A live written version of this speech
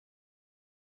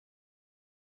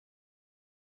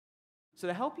So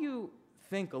to help you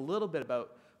think a little bit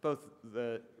about both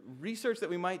the research that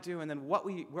we might do and then what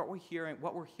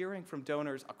we're hearing from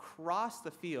donors across the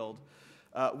field,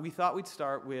 we thought we'd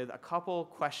start with a couple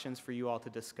questions for you all to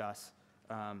discuss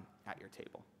at your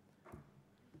table.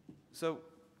 So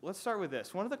let's start with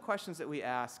this. One of the questions that we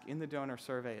ask in the donor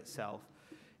survey itself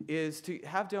is to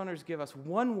have donors give us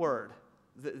one word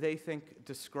that they think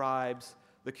describes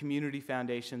the community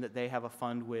foundation that they have a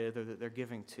fund with or that they're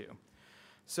giving to.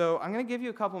 So I'm going to give you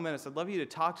a couple minutes. I'd love you to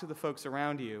talk to the folks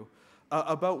around you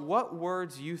about what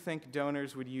words you think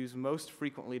donors would use most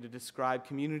frequently to describe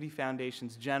community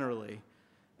foundations generally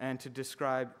and to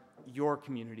describe your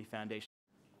community foundation.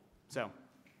 So,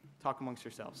 talk amongst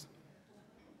yourselves.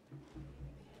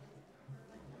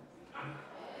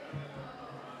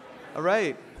 All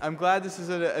right, I'm glad this is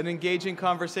an engaging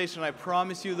conversation. I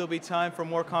promise you there'll be time for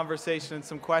more conversation and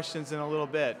some questions in a little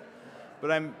bit.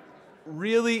 But I'm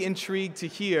really intrigued to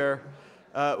hear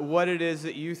what it is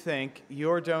that you think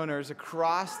your donors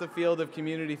across the field of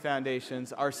community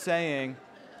foundations are saying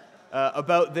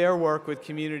about their work with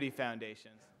community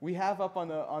foundations. We have up on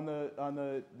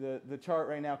the chart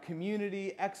right now,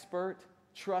 community, expert,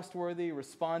 trustworthy,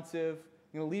 responsive.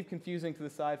 I'm going to leave confusing to the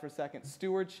side for a second.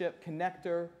 Stewardship,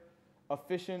 connector,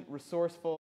 efficient,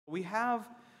 resourceful. We have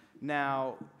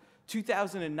now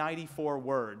 2,094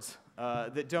 words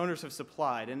that donors have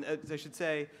supplied. And I should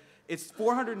say, it's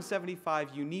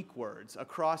 475 unique words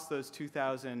across those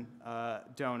 2,000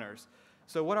 donors.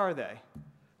 So what are they?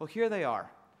 Well, here they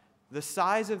are. The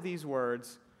size of these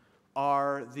words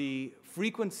are the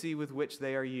frequency with which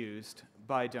they are used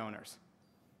by donors.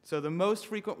 So the most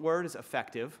frequent word is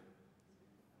effective.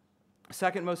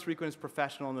 Second most frequent is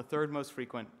professional, and the third most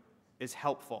frequent is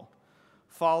helpful,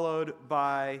 followed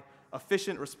by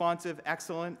efficient, responsive,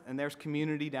 excellent, and there's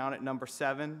community down at number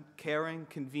 7, caring,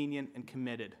 convenient, and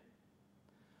committed.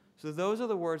 So those are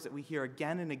the words that we hear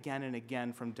again and again and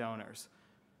again from donors.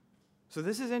 So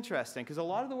this is interesting, because a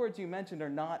lot of the words you mentioned are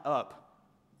not up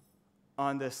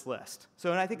on this list.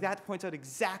 So, and I think that points out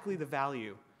exactly the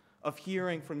value of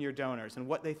hearing from your donors and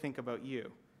what they think about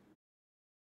you.